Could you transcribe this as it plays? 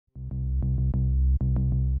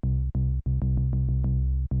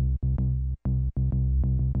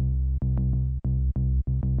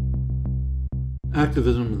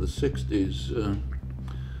Activism of the 60s,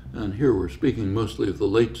 and here we're speaking mostly of the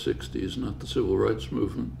late 60s, not the civil rights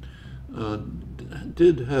movement,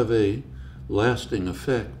 did have a lasting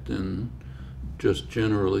effect in just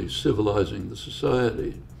generally civilizing the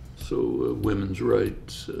society. So women's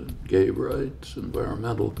rights, gay rights,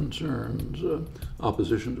 environmental concerns,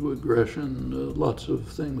 opposition to aggression, lots of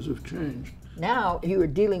things have changed. Now you are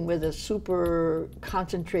dealing with a super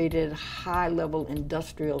concentrated, high-level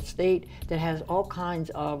industrial state that has all kinds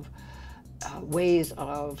of ways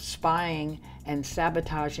of spying and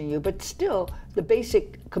sabotaging you, but still the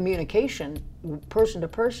basic communication, person to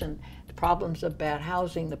person, the problems of bad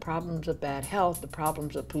housing, the problems of bad health, the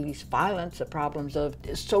problems of police violence, the problems of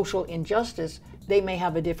social injustice, they may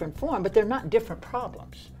have a different form, but they're not different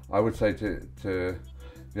problems. I would say to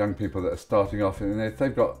young people that are starting off, and if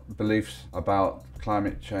they've got beliefs about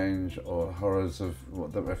climate change or horrors of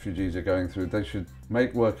what the refugees are going through, they should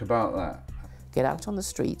make work about that. Get out on the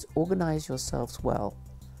streets, organise yourselves well.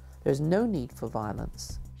 There's no need for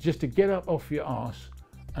violence. Just to get up off your arse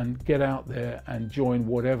and get out there and join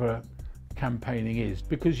whatever campaigning is,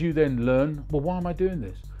 because you then learn, well, why am I doing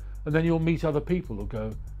this? And then you'll meet other people who'll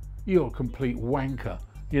go, you're a complete wanker,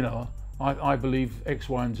 you know, I believe X,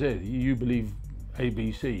 Y, and Z, you believe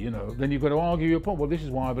ABC, you know, then you've got to argue your point. Well, this is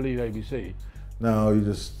why I believe ABC. Now you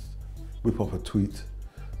just whip up a tweet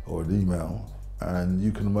or an email and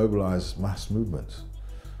you can mobilize mass movements.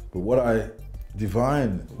 But what I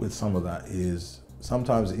divine with some of that is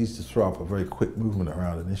sometimes it's easy to throw up a very quick movement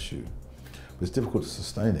around an issue, but it's difficult to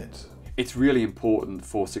sustain it. It's really important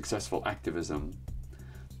for successful activism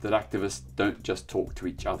that activists don't just talk to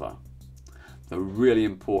each other. The really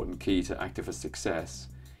important key to activist success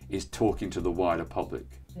is talking to the wider public.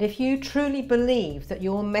 If you truly believe that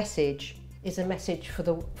your message is a message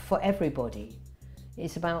for everybody,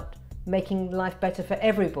 it's about making life better for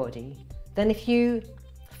everybody, then if you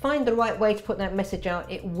find the right way to put that message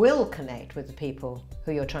out, it will connect with the people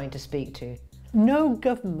who you're trying to speak to. No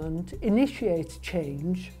government initiates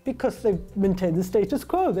change because they maintain the status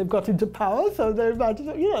quo. They've got into power, so they're,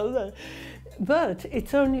 you know, but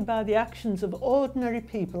it's only by the actions of ordinary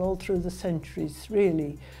people all through the centuries,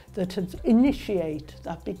 really, that have initiate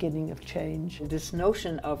that beginning of change. This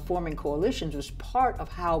notion of forming coalitions was part of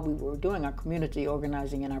how we were doing our community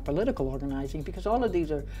organizing and our political organizing, because all of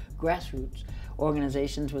these are grassroots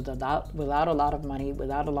organizations without a lot of money,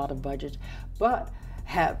 without a lot of budgets, but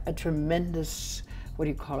have a tremendous,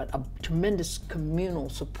 a tremendous communal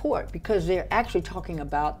support, because they're actually talking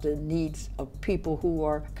about the needs of people who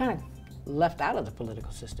are kind of left out of the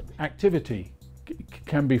political system. Activity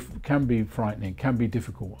can be frightening, can be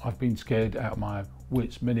difficult. I've been scared out of my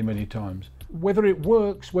wits many, many times. Whether it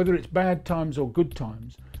works, whether it's bad times or good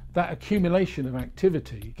times, that accumulation of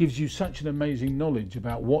activity gives you such an amazing knowledge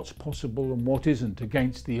about what's possible and what isn't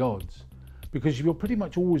against the odds, because you're pretty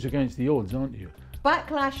much always against the odds, aren't you?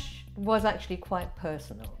 Backlash was actually quite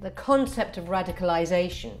personal. The concept of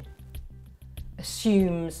radicalisation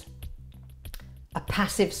assumes a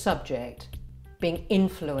passive subject being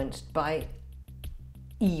influenced by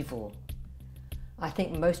evil. I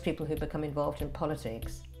think most people who become involved in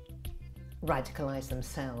politics radicalise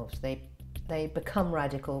themselves. They become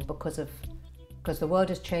radical because the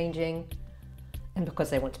world is changing and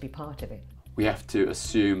because they want to be part of it. We have to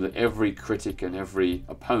assume that every critic and every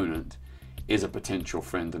opponent is a potential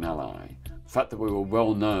friend and ally. The fact that we were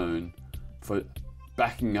well known for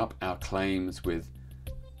backing up our claims with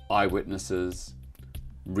eyewitnesses,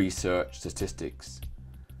 research, statistics,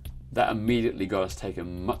 that immediately got us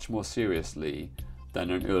taken much more seriously than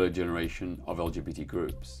an earlier generation of LGBT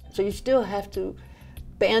groups. So you still have to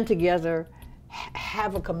band together,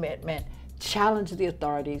 have a commitment, challenge the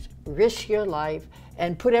authorities, risk your life,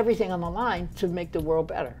 and put everything on the line to make the world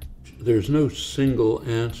better. There's no single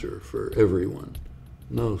answer for everyone.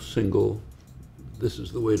 No single, this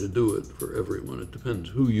is the way to do it for everyone. It depends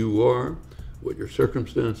who you are, what your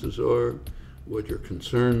circumstances are, what your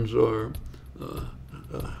concerns are,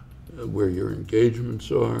 where your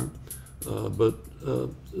engagements are. But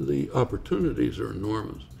the opportunities are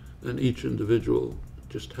enormous, and each individual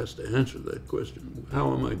just has to answer that question.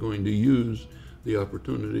 How am I going to use the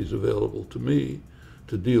opportunities available to me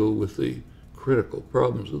to deal with the critical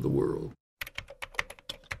problems of the world?